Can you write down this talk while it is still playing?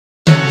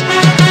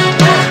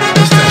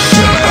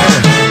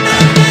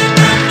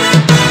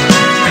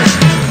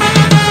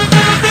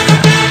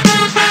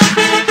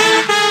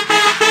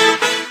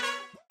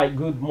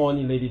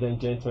ladies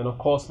and gentlemen. Of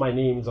course, my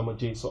name is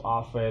Amajeso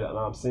Alfred, and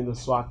I'm seeing the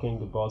Swag King,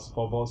 the boss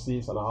for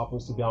bosses, and I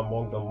happens to be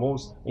among the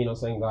most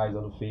innocent guys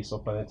on the face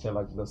of planet Terra,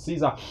 like the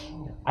Caesar.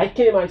 I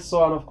came, I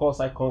saw, and of course,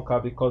 I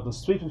conquered because the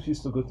street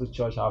refused to go to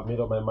church. I've made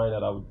up my mind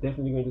that I would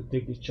definitely going to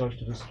take the church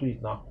to the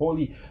street now,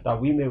 holy, that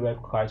we may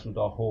rep Christ with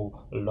a whole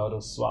lot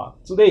of swag.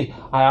 Today,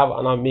 I have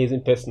an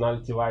amazing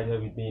personality right here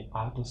with me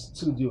at the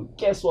studio.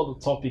 Guess what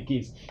the topic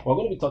is? We're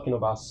going to be talking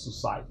about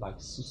suicide, like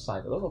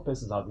suicide. A lot of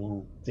persons have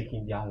been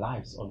taking their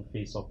lives on the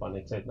face of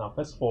planet Earth. Now,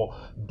 first of all,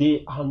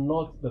 they are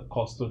not the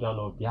custodian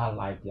of their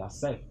life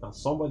themselves. Now,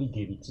 somebody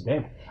gave it to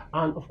them,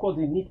 and of course,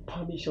 they need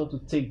permission to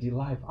take the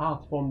life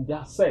out from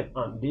themselves,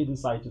 and they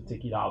decide to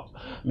take it out,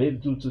 maybe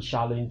due to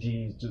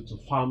challenges, due to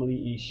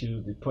family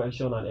issues,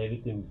 depression, and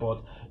everything.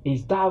 But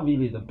is that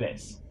really the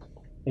best?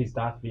 Is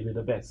that really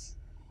the best?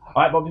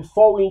 All right, but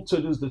before we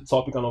introduce the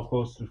topic, and of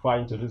course, before I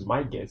introduce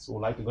my guests, we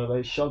would like to go a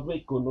very short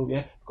break. Go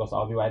nowhere, because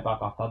I'll be right back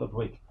after the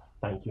break.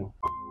 Thank you.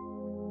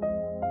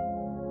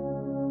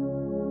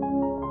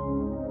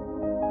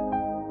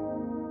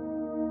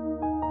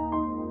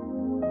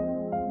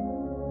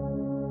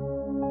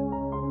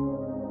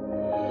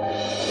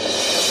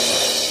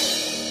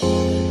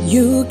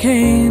 You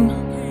came,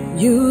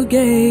 you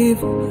gave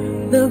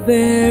the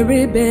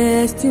very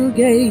best you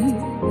gave.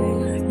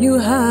 You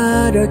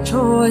had a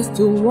choice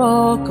to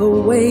walk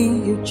away,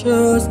 you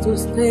chose to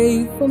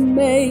stay for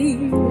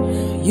me.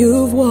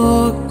 You've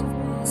walked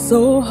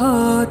so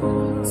hard,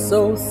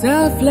 so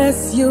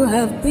selfless you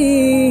have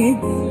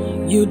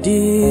been. You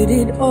did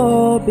it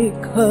all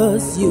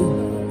because you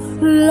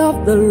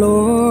love the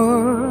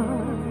Lord.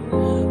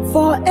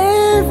 For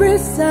every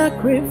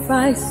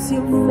sacrifice you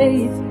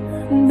made,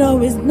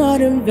 no, it's not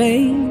in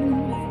vain.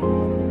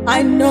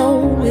 I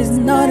know it's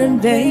not in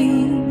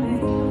vain.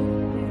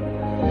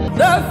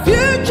 The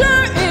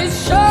future is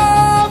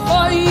sure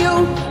for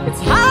you.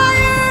 It's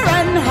higher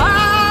and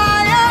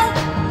higher.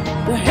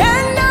 The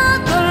hand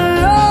of the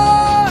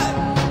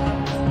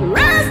Lord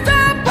rest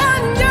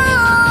upon you.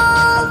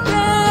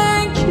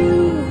 Thank you.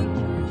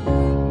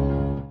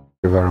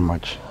 Thank you very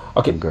much.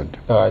 Okay, good.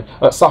 All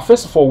right. So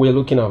first of all, we're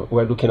looking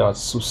at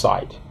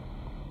suicide.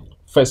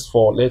 First of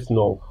all, let's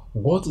know,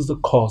 what is the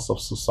cause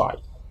of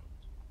suicide?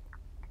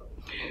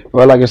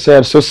 Well, like I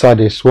said, suicide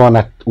is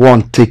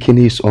one taking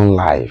his own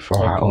life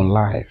or her own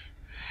life.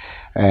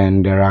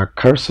 And there are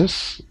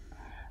curses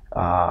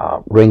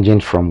ranging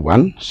from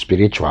one,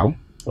 spiritual.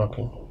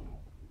 Okay.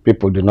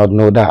 People do not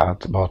know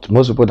that, but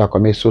most people that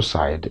commit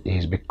suicide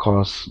is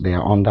because they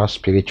are under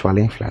spiritual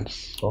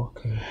influence.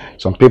 Okay.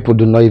 Some people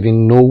do not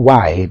even know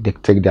why they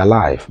take their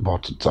life,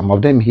 but some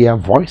of them hear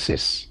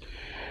voices.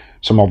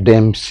 Some of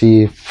them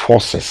see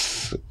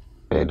forces,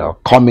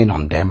 coming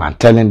on them and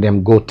telling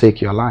them, go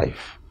take your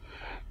life.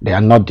 They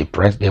are not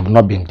depressed. They have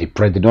not been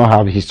depressed. They don't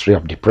have a history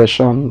of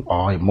depression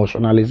or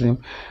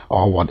emotionalism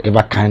or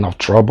whatever kind of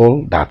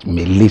trouble that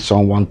may lead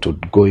someone to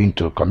go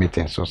into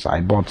committing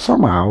suicide. But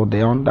somehow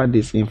they're under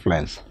this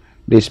influence,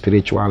 this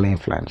spiritual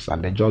influence,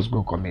 and they just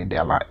go commit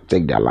their life,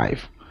 take their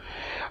life.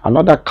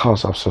 Another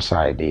cause of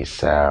suicide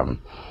is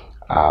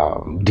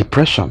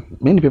depression.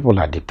 Many people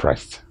are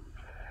depressed.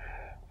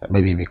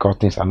 Maybe because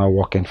things are not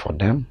working for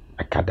them,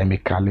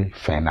 academically,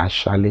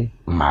 financially,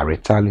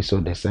 maritally, so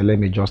they say, let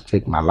me just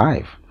take my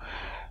life.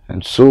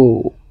 And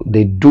so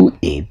they do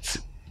it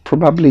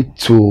probably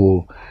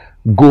to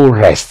go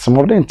rest. Some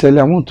of them tell you,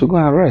 I want to go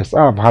and rest.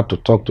 I've had to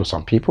talk to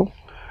some people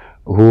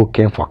who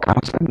came for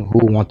counseling,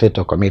 who wanted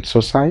to commit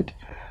suicide.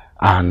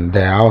 And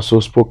I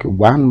also spoke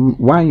one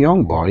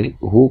young boy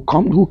who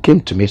came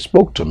to me,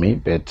 spoke to me,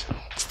 but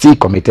still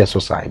committed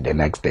suicide the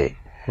next day.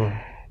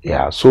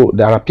 Yeah, so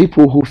there are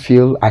people who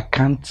feel I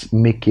can't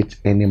make it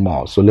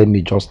anymore, so let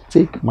me just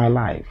take my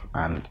life,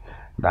 and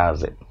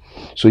that's it.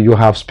 So you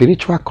have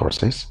spiritual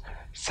curses,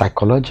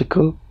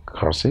 psychological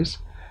curses,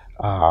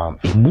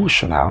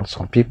 emotional.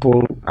 Some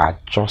people are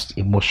just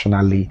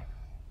emotionally,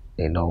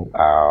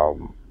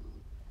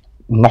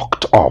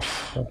 knocked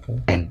off,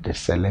 and they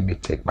say, let me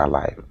take my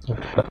life.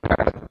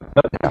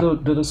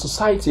 The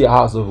society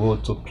has a role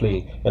to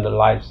play in the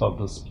lives of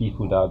those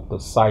people that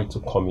decide to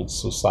commit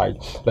suicide.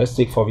 Let's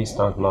take for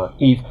instance now,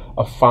 if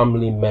a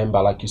family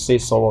member, like you say,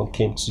 someone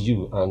came to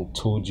you and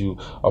told you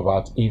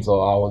about his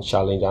or her own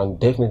challenge, and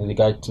definitely the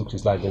guy took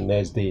his life the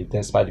next day,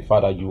 despite the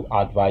fact that you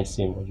advised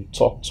him or you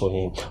talked to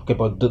him. Okay,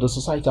 but the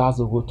society has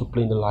a role to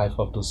play in the life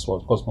of those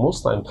ones, because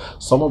most times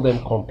some of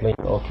them complain,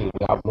 okay,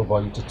 we have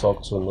nobody to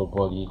talk to,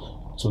 nobody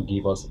to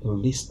give us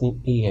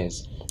listening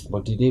ears.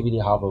 But do they really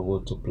have a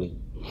role to play?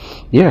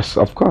 Yes,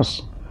 of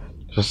course.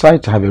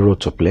 Society have a role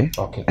to play.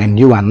 Okay. And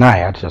you and I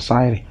at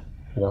society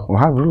will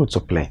have a role to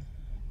play.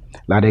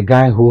 Like the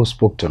guy who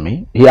spoke to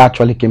me, he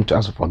actually came to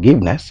ask for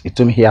forgiveness. He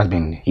told me he has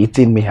been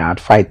hitting me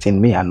hard,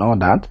 fighting me and all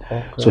that.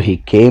 Okay. So he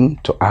came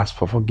to ask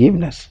for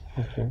forgiveness.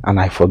 Okay. And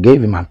I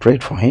forgave him and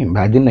prayed for him.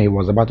 But I didn't know he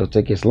was about to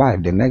take his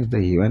life. The next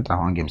day he went and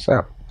hung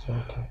himself.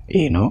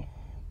 Okay.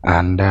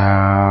 And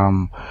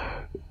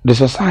the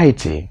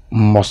society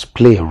must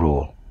play a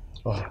role.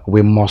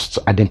 We must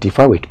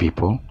identify with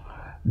people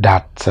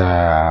that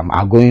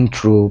are going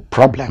through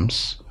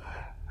problems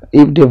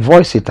if they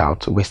voice it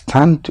out, we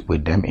stand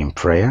with them in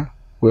prayer.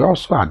 We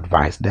also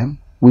advise them.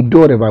 We do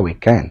whatever we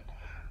can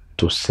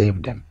to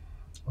save them.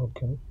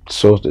 Okay.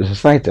 So the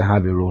society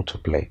have a role to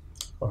play.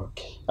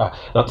 Okay.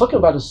 Now, talking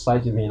about the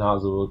society being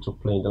has a role to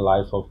play in the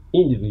life of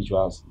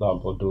individuals,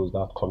 or those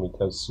that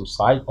committed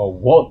suicide or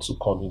want to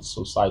commit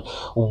suicide,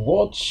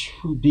 what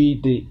should be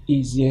the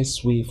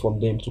easiest way for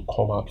them to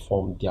come out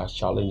from their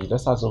challenges?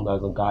 Let's assume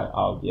there's a guy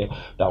out there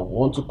that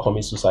want to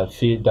commit suicide,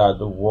 feel that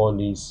the world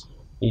is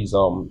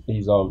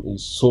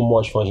so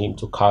much for him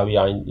to carry,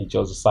 and he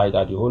just decide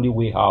that the only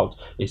way out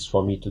is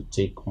for me to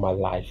take my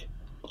life.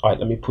 All right,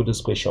 let me put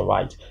this question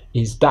right.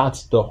 Is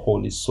that the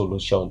only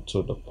solution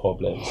to the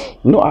problems?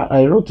 No,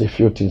 I wrote a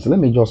few things. Let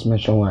me just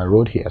mention what I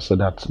wrote here so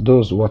that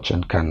those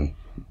watching can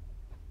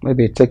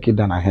maybe take it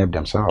down and help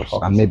themselves,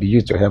 and maybe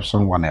use to help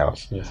someone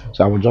else. Yes,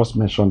 so I will just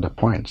mention the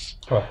points.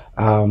 right.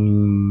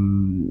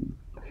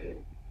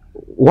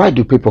 Why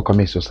do people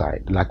commit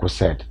suicide? Like we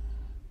said,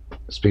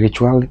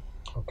 spiritually,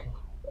 Okay.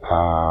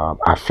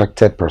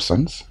 Affected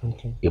persons,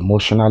 Okay.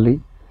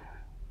 emotionally,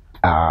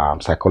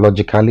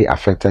 psychologically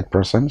affected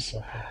persons.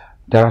 Okay.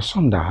 There are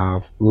some that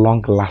have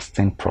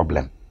long-lasting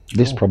problem.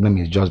 This problem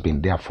has just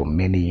been there for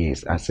many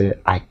years and say,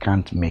 I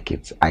can't make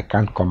it, I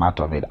can't come out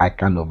of it, I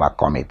can't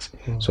overcome it,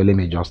 so let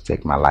me just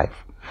take my life.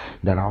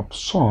 There are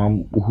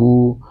some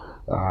who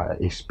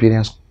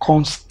experience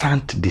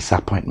constant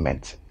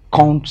disappointment,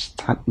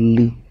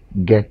 constantly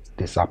get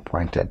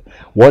disappointed.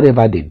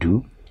 Whatever they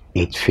do,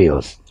 it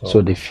fails.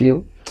 So they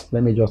feel,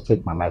 let me just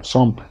take my life.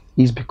 Some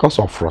is because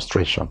of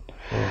frustration.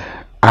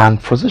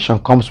 And frustration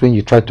comes when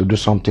you try to do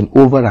something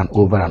over and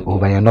over and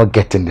over, you're not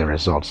getting the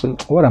results. So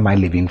what am I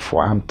living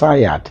for? I'm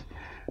tired.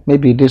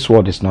 Maybe this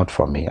world is not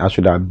for me. I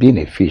should have been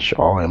a fish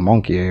or a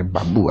monkey, a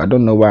baboon. I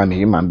don't know why I'm a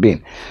human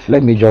being.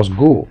 Let me just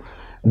go.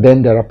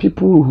 Then there are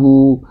people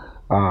who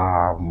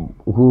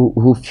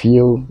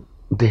feel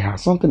they have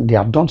something, they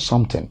have done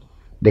something.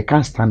 They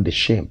can't stand the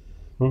shame.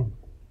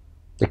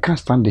 They can't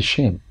stand the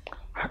shame.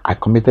 I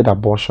committed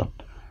abortion,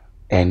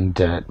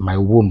 and my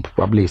womb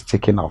probably is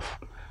taken off.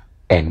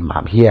 And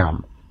I'm here,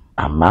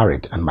 I'm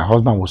married, and my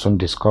husband will soon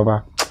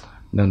discover,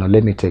 no,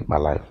 let me take my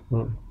life.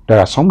 There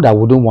are some that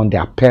wouldn't want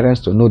their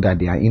parents to know that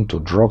they are into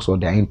drugs or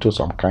they are into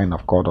some kind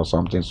of cult or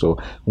something. So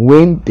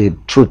when the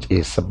truth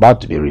is about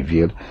to be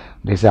revealed,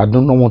 they say, I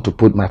don't want to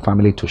put my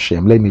family to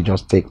shame. Let me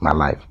just take my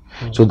life.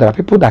 So there are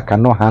people that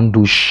cannot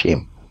handle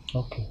shame.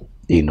 Okay.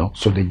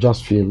 So they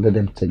just feel, let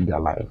them take their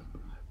life.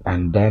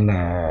 And then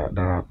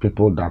there are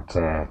people that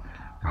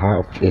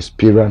have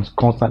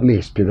constantly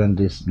experienced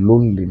this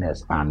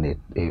loneliness and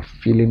a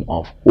feeling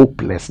of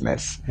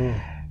hopelessness.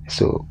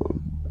 So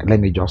let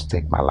me just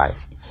take my life.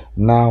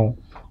 Now,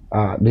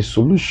 the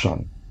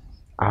solution,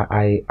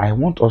 I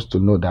want us to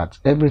know that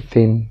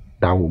everything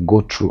that will go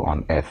through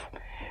on earth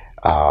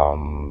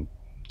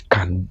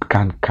can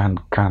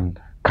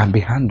be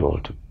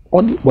handled.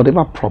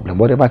 Whatever problem,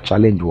 whatever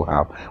challenge you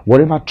have,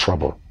 whatever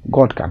trouble,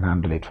 God can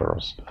handle it for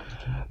us.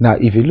 Now,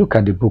 if you look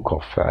at the book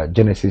of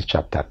Genesis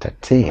chapter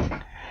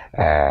 13,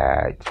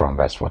 from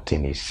verse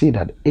 14, you see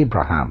that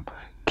Abraham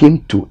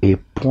came to a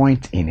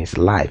point in his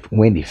life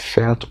when he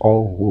felt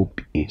all hope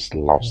is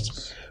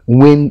lost.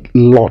 When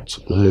Lot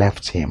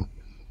left him,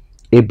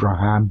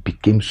 Abraham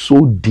became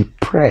so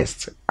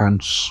depressed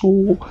and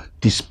so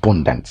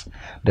despondent.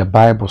 The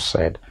Bible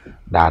said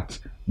that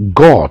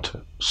God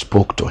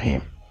spoke to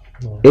him.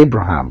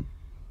 Abraham,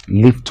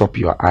 lift up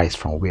your eyes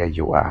from where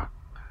you are.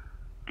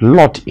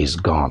 Lot is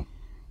gone.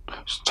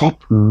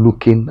 Stop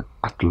looking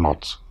at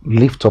Lot.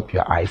 Lift up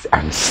your eyes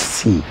and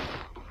see.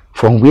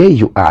 From where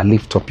you are,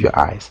 lift up your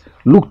eyes.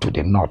 Look to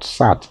the north,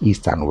 south,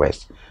 east, and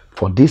west.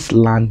 For this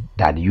land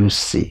that you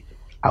see,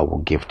 I will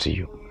give to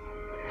you.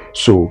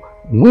 So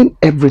when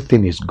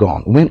everything is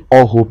gone, when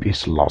all hope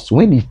is lost,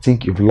 when you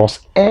think you've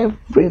lost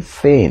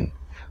everything,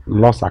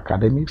 lost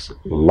academics,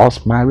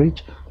 lost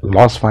marriage,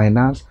 lost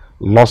finance,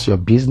 lost your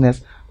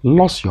business,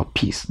 lost your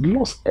peace,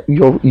 lost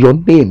your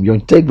name, your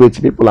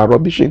integrity, people are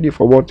rubbishing you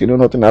for what you know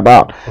nothing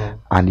about,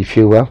 and you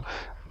feel, well,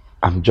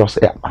 I'm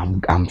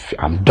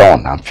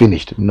done, I'm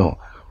finished. No,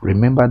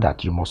 remember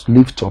that you must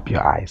lift up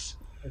your eyes.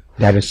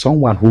 There is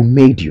someone who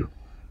made you.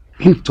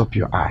 Lift up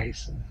your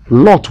eyes.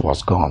 Lot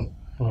was gone,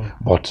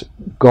 but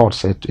God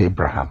said to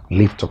Abraham,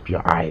 lift up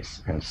your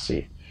eyes and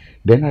see.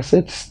 Then I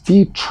said,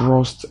 still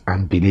trust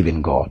and believe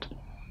in God.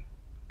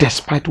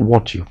 Despite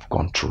what you've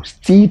gone through,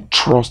 still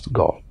trust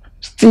God.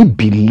 Still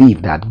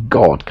believe that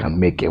God can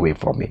make a way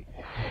for me.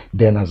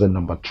 Then as a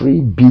number 3,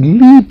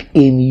 believe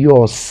in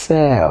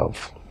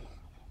yourself.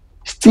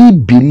 Still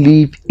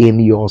believe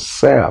in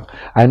yourself.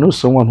 I know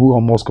someone who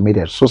almost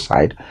committed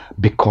suicide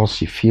because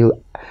she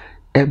feel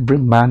every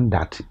man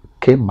that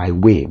came my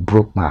way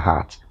broke my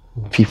heart.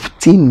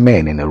 15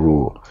 men in a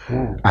row.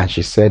 And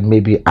she said,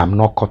 maybe I'm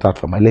not cut out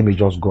for my, let me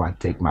just go and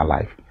take my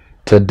life.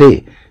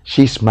 Today,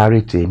 she's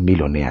married to a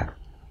millionaire.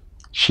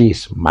 She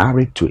is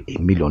married to a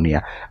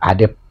millionaire. At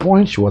the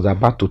point she was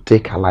about to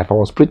take her life, I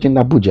was preaching in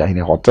Abuja in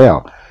a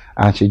hotel,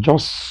 and she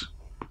just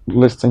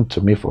listened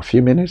to me for a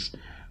few minutes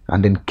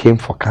and then came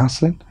for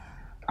counseling.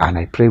 And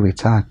I pray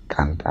with her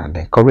and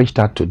encouraged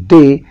her.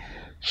 Today,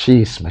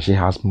 she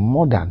has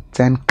more than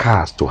 10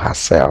 cars to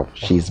herself.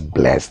 She's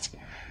blessed.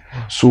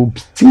 So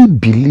still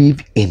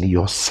believe in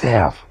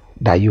yourself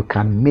that you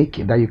can make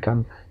it, that you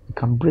can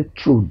break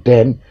through.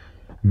 Then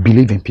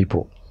believe in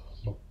people.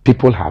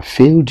 People have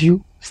failed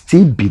you.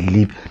 Still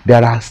believe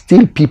there are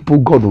still people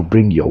God will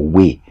bring your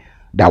way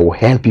that will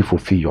help you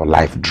fulfill your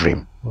life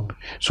dream.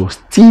 So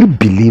still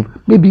believe,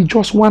 maybe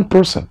just one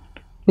person,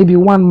 maybe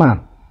one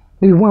man,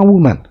 maybe one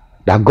woman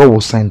that God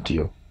will send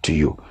to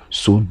you.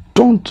 So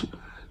don't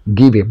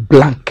give a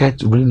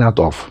blanket reading out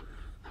of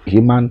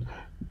human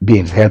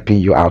beings helping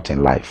you out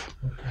in life.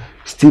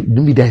 Still,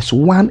 maybe there's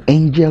one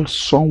angel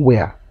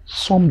somewhere,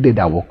 someday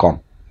that will come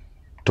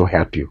to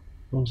help you.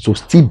 So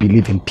still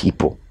believe in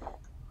people.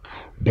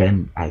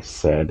 Then I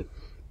said,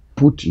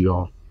 put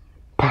your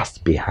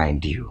past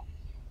behind you.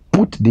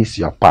 Put this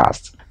your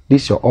past,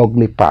 this your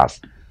ugly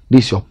past,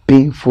 this your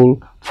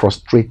painful,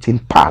 frustrating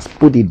past.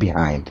 Put it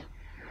behind.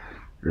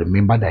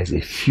 Remember, there is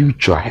a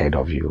future ahead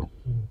of you.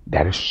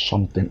 There is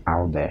something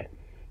out there.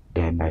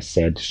 Then I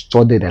said,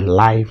 study the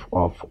life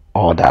of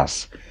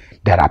others.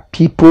 There are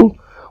people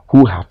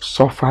who have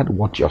suffered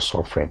what you're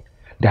suffering.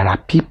 There are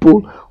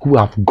people who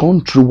have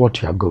gone through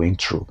what you are going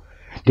through.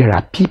 There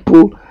are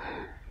people,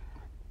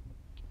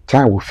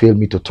 time will fail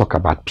me to talk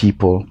about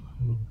people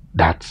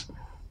that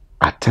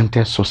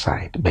attempted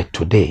suicide, but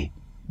today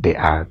they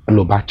are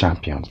global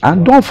champions.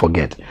 And don't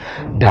forget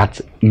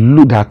that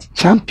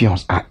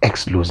champions are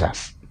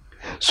ex-losers.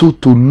 So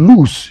to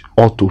lose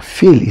or to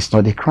fail is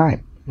not a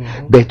crime.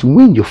 But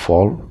when you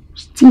fall,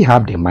 still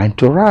have the mind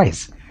to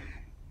rise.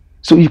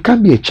 So you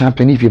can't be a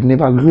champion if you've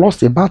never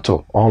lost a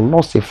battle or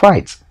lost a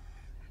fight.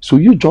 So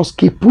you just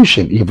keep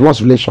pushing. You've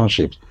lost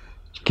relationships,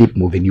 keep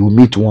moving. You'll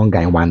meet one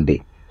guy one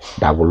day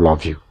that will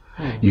love you.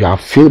 You have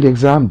failed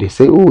exam, they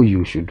say, oh,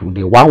 you should do.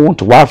 They want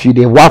to waft you,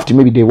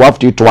 maybe they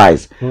waft you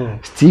twice.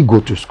 Still go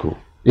to school.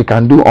 You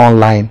can do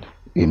online,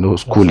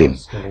 schooling.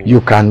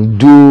 You can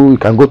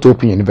go to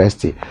Open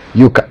University.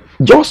 You can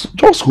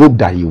just hope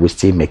that you will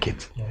still make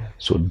it.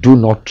 So do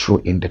not throw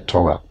in the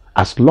towel.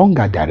 As long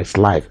as there is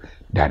life,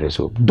 there is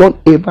hope.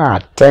 Don't ever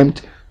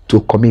attempt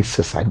to commit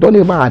suicide. Don't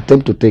ever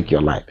attempt to take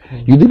your life.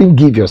 You didn't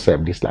give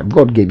yourself this life.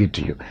 God gave it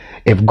to you.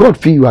 If God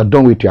feel you are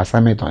done with your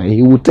assignment,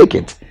 He will take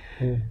it.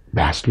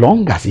 But as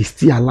long as He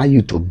still allow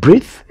you to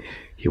breathe,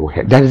 He will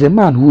help. There is a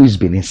man who has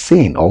been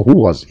insane, or who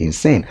was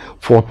insane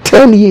for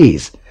 10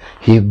 years.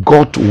 He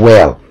got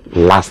well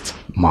last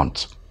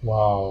month.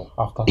 Wow.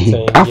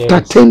 After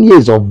 10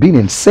 years of being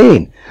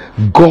insane,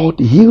 God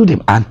healed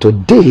him, and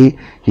today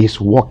he's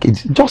walking.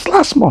 Just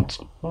last month.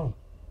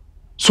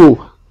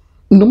 So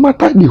no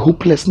matter the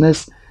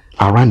hopelessness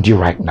around you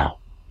right now,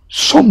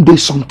 someday,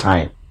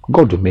 sometime,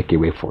 God will make a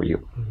way for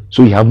you.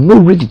 So you have no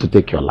reason to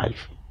take your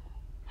life.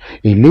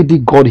 A lady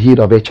got healed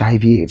of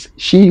HIV/AIDS.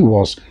 She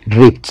was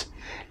raped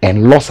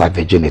and lost her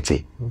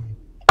virginity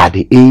at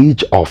the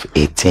age of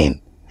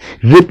 18.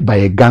 Raped by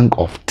a gang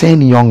of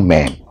 10 young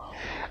men.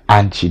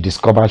 And she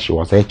discovered she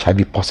was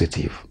HIV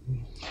positive.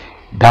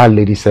 That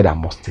lady said, I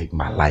must take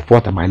my life.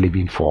 What am I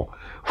living for?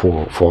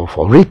 For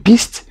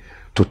rapists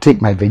to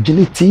take my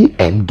virginity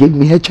and give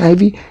me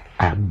HIV?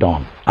 I'm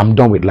done. I'm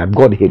done with life.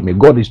 God hate me.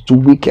 God is too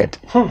wicked.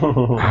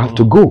 I have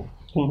to go.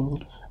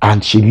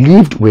 And she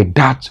lived with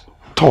that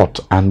thought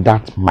and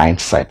that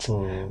mindset.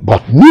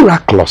 But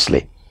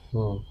miraculously,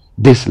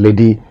 this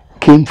lady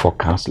came for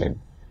counseling.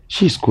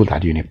 She's good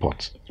at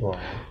Uniport.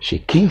 She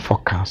came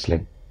for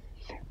counseling,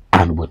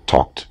 and we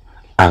talked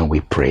and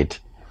we prayed.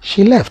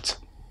 She left.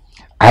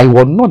 I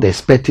was not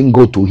expecting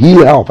God to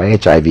heal her of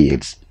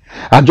HIV/AIDS.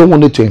 I just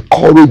wanted to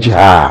encourage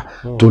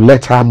her, to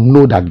let her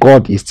know that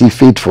God is still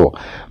faithful.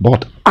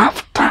 But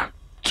after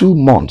 2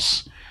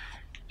 months,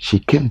 she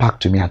came back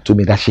to me and told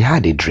me that she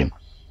had a dream.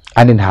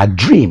 And in her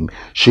dream,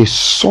 she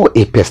saw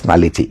a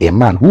personality, a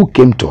man who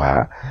came to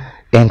her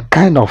and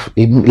kind of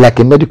like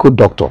a medical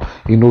doctor,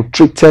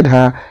 treated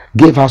her,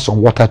 gave her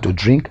some water to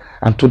drink,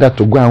 and told her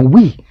to go and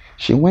wee.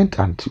 She went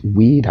and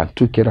weed and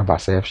took care of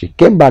herself. She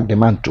came back, the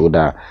man told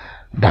her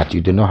that you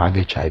do not have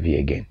HIV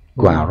again.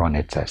 Go and run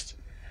a test.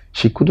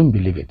 She couldn't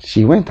believe it.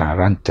 She went and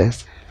ran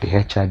tests. The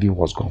HIV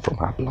was gone from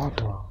her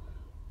blood.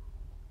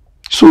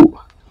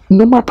 So,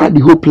 no matter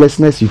the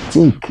hopelessness you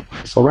think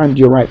surround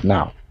you right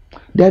now,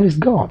 there is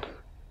God.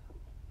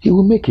 He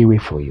will make a way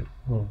for you.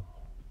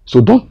 So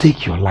don't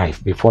take your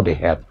life before the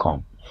help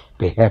comes.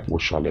 The help will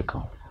surely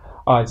come.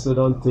 Alright, so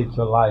don't take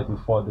your life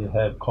before the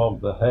help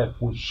comes. The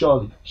help will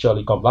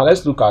surely come. Now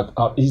let's look at,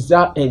 is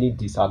there any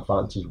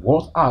disadvantage?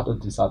 What are the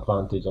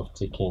disadvantages of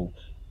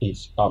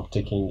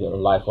taking your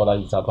life? What are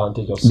the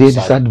disadvantages of suicide?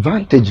 The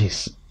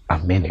disadvantages are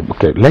many.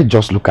 Okay, let's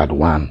just look at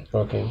one.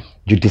 Okay.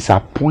 You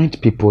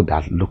disappoint people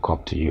that look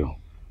up to you.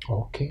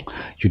 Okay.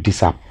 You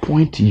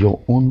disappoint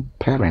your own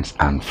parents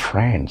and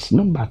friends.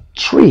 Number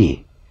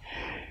 3,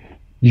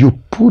 you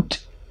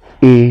put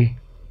a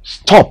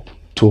stop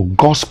to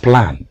God's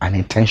plan and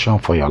intention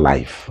for your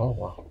life. Oh,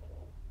 wow.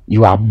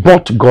 You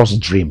abort God's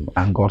dream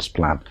and God's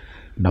plan.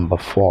 Number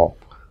 4,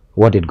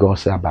 what did God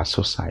say about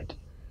suicide?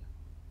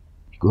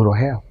 You go to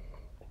hell.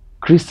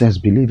 Christians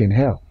believe in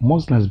hell.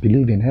 Muslims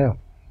believe in hell.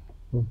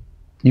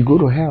 You go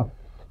to hell.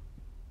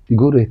 You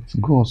go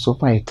and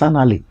suffer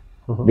eternally.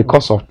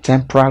 Because of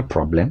temporal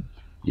problem,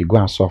 you go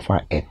and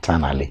suffer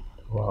eternally.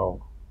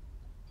 Wow.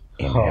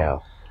 In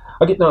hell.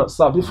 Okay, now,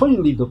 sir, before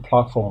you leave the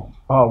platform,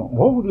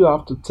 what would you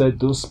have to tell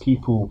those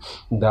people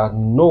that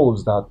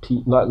knows that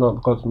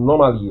because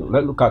normally,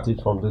 let's look at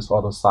it from this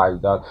other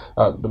side, that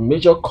the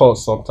major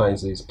cause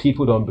sometimes is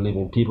people don't believe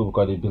in people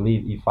because they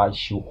believe if I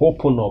should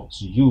open up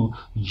to you,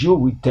 you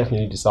will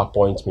definitely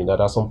disappoint me. Now,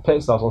 there's some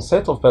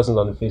set of persons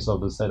on the face of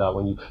the earth that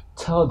when you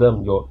tell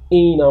them your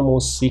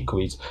innermost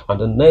secret, and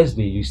the next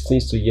day you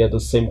seem to hear the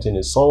same thing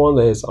in someone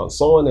else, and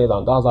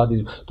that's how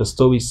the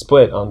story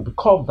spread. And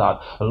because of that,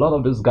 a lot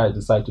of these guys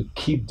decide to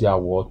keep their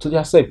word to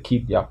themselves,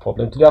 keep their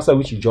problem to themselves,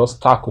 which you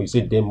just tackle. You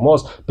say they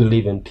must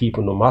believe in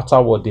people, no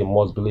matter what, they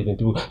must believe in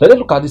people. Then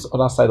look at this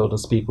other side of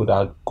those people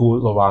that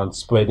go around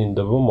spreading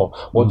the rumor.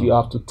 What do you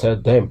have to tell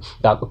them?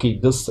 That okay,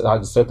 this are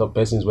the set of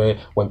persons where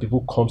when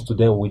people comes to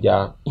them with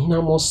their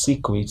innermost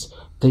secrets,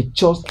 they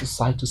just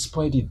decide to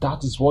spread it.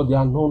 That is what they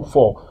are known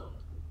for.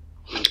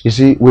 You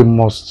see,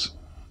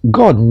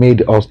 God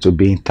made us to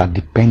be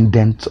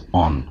interdependent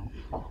on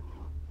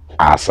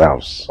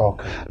ourselves.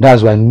 Okay.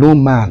 That's why no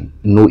man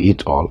know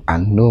it all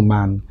and no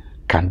man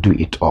can do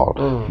it all.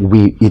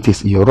 It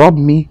is you rob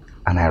me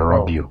and I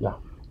rob you. Yeah.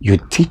 You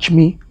teach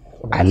me,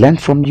 I learn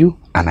from you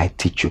and I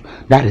teach you.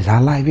 That is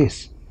how life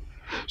is.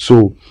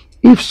 So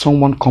if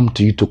someone come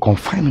to you to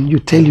confide on you,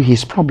 tell you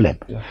his problem,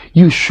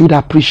 you should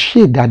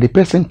appreciate that the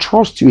person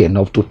trusts you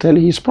enough to tell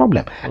you his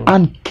problem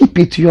and keep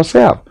it to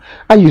yourself.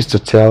 I used to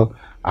tell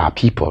our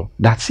people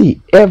that,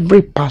 see,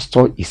 every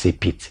pastor is a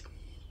pit.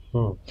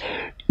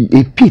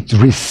 A pit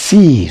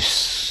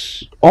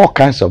receives all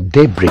kinds of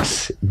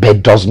debris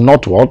but does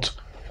not what?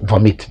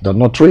 Vomit, does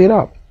not throw it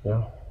out.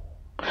 Yeah.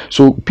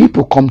 So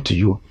people come to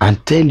you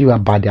and tell you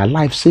about their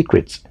life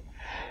secrets.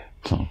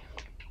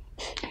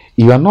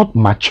 You are not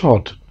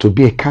matured to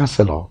be a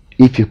counselor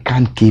if you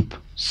can't keep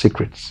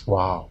secrets.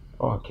 Wow.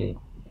 Okay.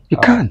 You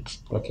can't.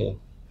 Okay.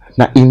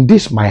 Now in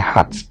this my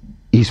heart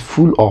is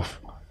full of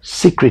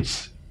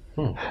secrets.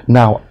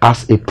 Now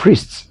as a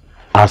priest,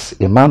 as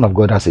a man of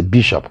God, as a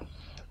bishop,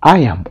 I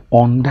am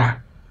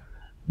under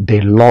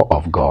the law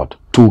of God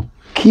to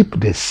keep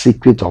the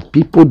secret of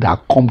people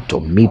that come to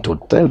me to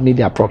tell me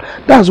their problem.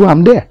 That's why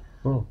I'm there.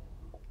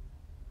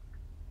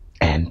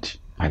 And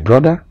my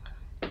brother,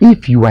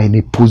 if you are in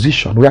a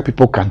position where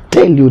people can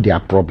tell you their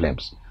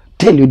problems,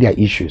 tell you their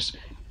issues,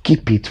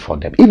 keep it for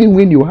them. Even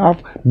when you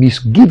have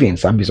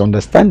misgivings and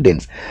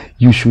misunderstandings,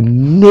 you should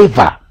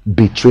never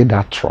betray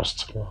that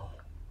trust.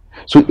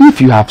 So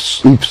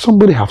if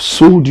somebody have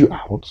sold you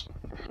out,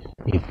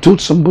 you've told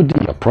somebody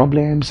your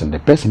problems and the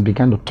person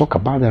began to talk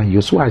about it and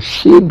you're so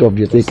ashamed of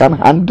it, you can't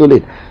handle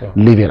it,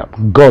 leave it up.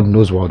 God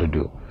knows what to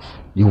do.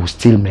 You will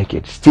still make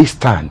it. Still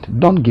stand.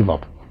 Don't give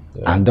up.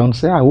 And don't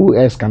say, who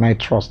else can I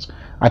trust?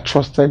 I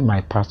trusted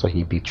my pastor,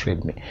 he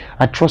betrayed me.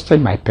 I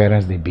trusted my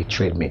parents, they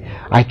betrayed me.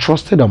 I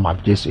trusted on my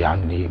Jesus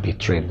and he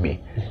betrayed me.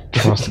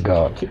 Trust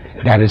God.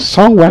 There is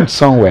someone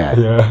somewhere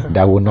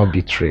that will not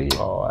betray you.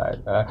 All right.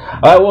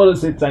 I want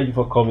to say thank you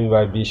for coming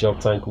by,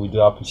 Bishop. Thank you. We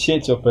do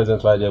appreciate your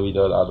presence right there with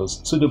us at the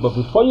studio. But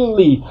before you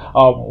leave,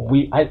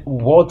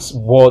 what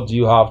word do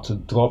you have to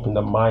drop in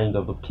the mind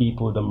of the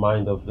people, the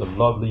mind of the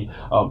lovely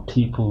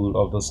people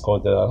of this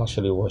country that are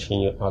actually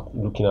watching you,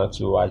 looking at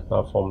you right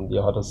now from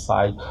the other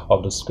side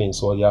of the screen?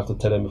 So what do you have to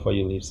tell them before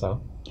you leave, sir?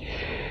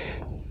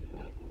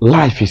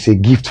 Life is a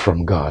gift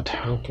from God.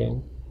 Okay.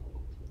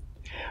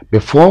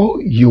 Before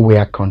you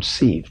were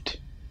conceived,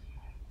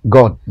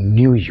 God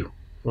knew you.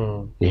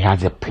 He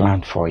has a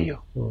plan for you.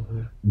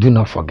 Do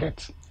not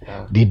forget.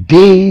 The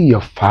day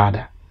your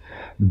father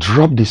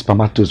dropped the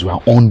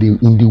spermatozoa in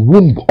the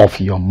womb of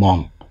your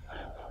mom,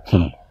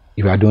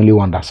 you are the only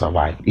one that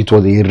survived. It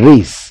was a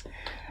race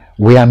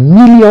where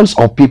millions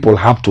of people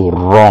have to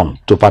run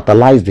to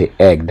fertilize the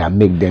egg that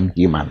make them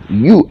human.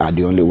 You are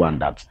the only one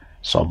that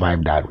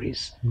survived that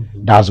race.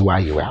 That's why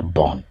you were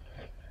born.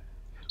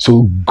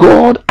 So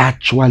God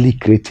actually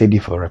created you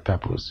for a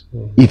purpose.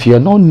 If you are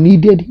not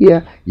needed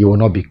here, you will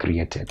not be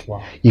created.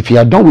 If you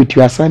are done with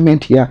your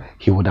assignment here,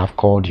 he would have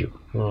called you.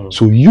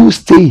 So you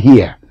stay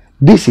here.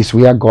 This is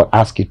where God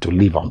asked you to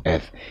live on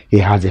earth. He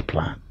has a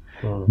plan.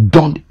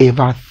 Don't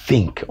ever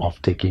think of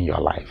taking your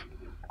life.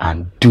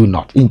 And do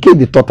not. In case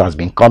the thought has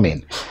been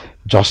coming,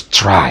 just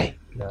try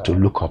to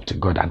look up to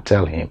God and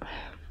tell him,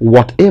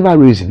 whatever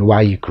reason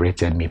why you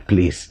created me,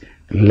 please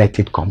let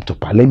it come to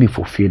pass. Let me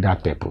fulfill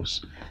that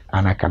purpose.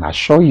 And I can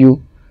assure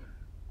you,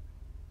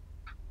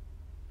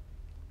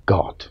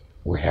 God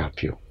will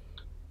help you.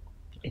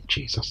 In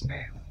Jesus'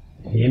 name.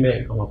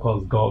 Amen. And of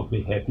course, God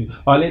will help you.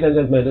 Ladies and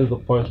gentlemen, this is the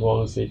point we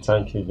want to say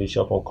thank you,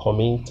 Bishop, for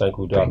coming. Thank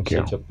you. Thank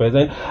you. Your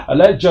presence.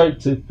 Let's join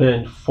to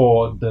pen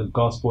for the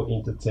gospel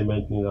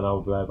entertainment news, and I'll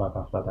be right back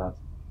after that.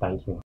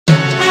 Thank you.